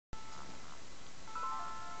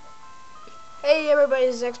Hey everybody,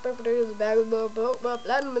 this is Expert Producer of the Bag of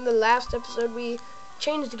Platinum. In the last episode, we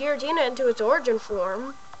changed the Giratina into its origin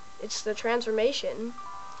form. It's the transformation.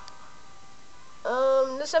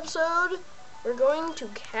 This episode, we're going to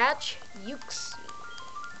catch Uxie.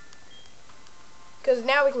 Because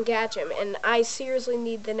now we can catch him, and I seriously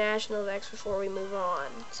need the National Dex before we move on.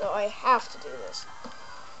 So I have to do this.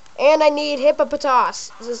 And I need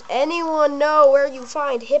Hippopotas. Does anyone know where you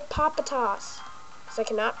find Hippopotas? Because I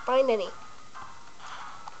cannot find any.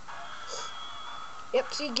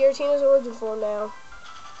 Yep, see, Giratina's origin form now.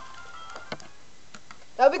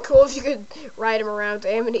 That would be cool if you could ride him around to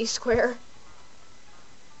Amity Square.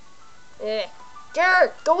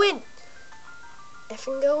 Garrett, go in!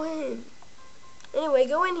 Effing go in. Anyway,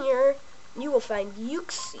 go in here, and you will find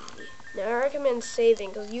Uxie. Now, I recommend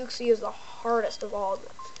saving, because Uxie is the hardest of all of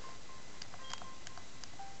them.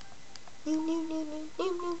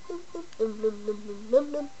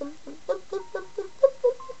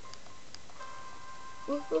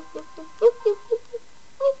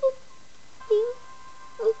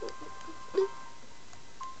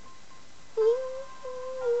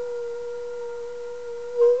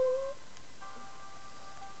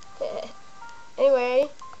 Anyway,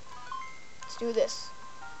 let's do this.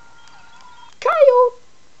 Kyle!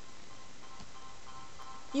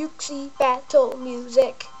 Uxie battle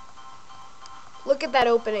music. Look at that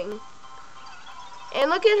opening. And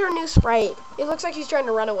look at her new sprite. It looks like she's trying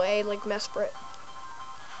to run away, like Mesprit.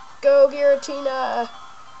 Go, Giratina!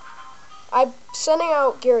 I'm sending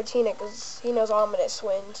out Giratina because he knows Ominous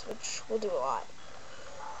Winds, which will do a lot.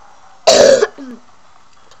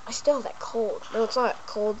 I still have that cold. No, it's not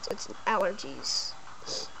cold, it's allergies.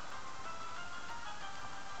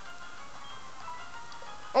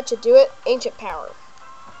 That should do it. Ancient power.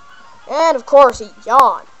 And of course he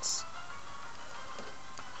yawns.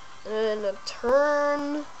 And a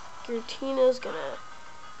turn, Giratina's gonna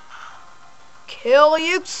kill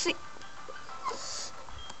Uxie.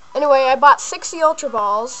 Anyway, I bought 60 Ultra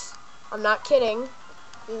Balls. I'm not kidding.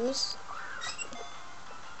 Use.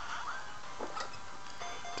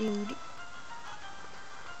 Dude.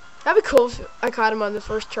 That'd be cool if I caught him on the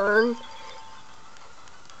first turn.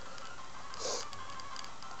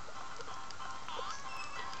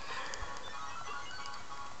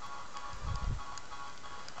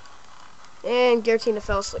 And Giratina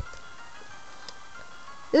fell asleep.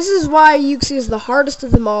 This is why Uxie is the hardest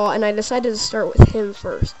of them all, and I decided to start with him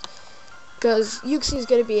first. Because Uxie is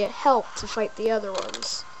going to be a help to fight the other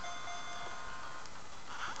ones.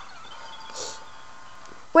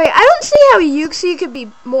 Wait, I don't see how Uxie could be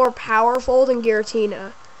more powerful than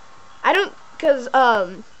Giratina. I don't, because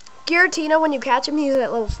Giratina, when you catch him, he's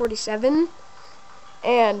at level 47.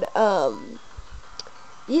 And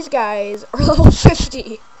these guys are level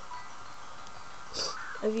 50.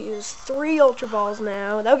 I've used 3 Ultra Balls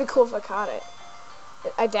now. That would be cool if I caught it.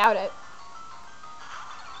 I doubt it.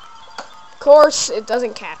 Of course, it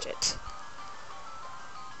doesn't catch it.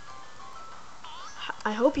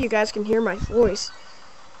 I hope you guys can hear my voice.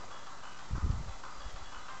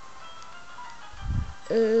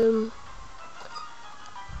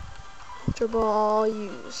 Ultra Ball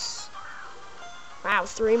use. Wow,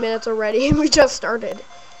 3 minutes already and we just started.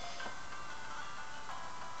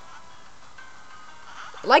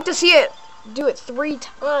 I'd like to see it do it 3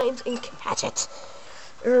 times and catch it.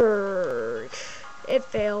 It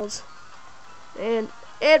fails. And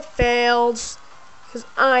it fails because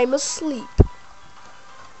I'm asleep.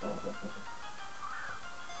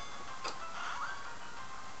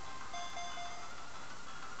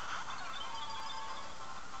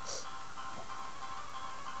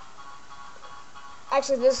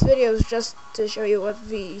 Actually, this video is just to show you what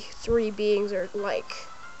the 3 beings are like.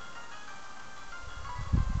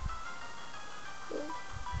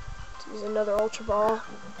 Use another Ultra Ball.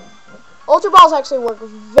 Ultra Balls actually work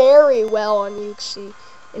very well on Uxie.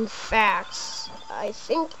 In fact, I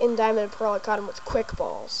think in Diamond and Pearl I caught him with Quick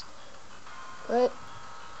Balls. But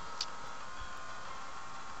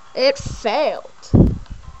it failed.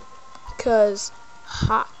 Because,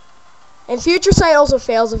 and Future Sight also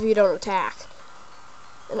fails if you don't attack.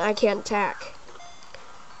 And I can't attack.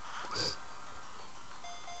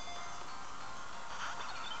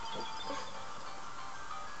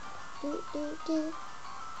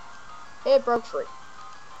 It broke free.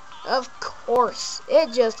 Of course.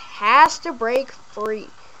 It just has to break free.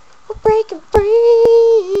 We're breaking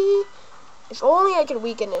free. If only I could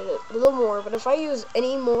weaken it a little more, but if I use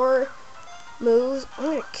any more moves, I'm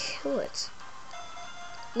gonna kill it.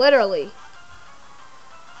 Literally.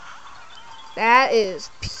 That is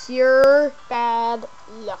pure bad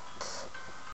luck.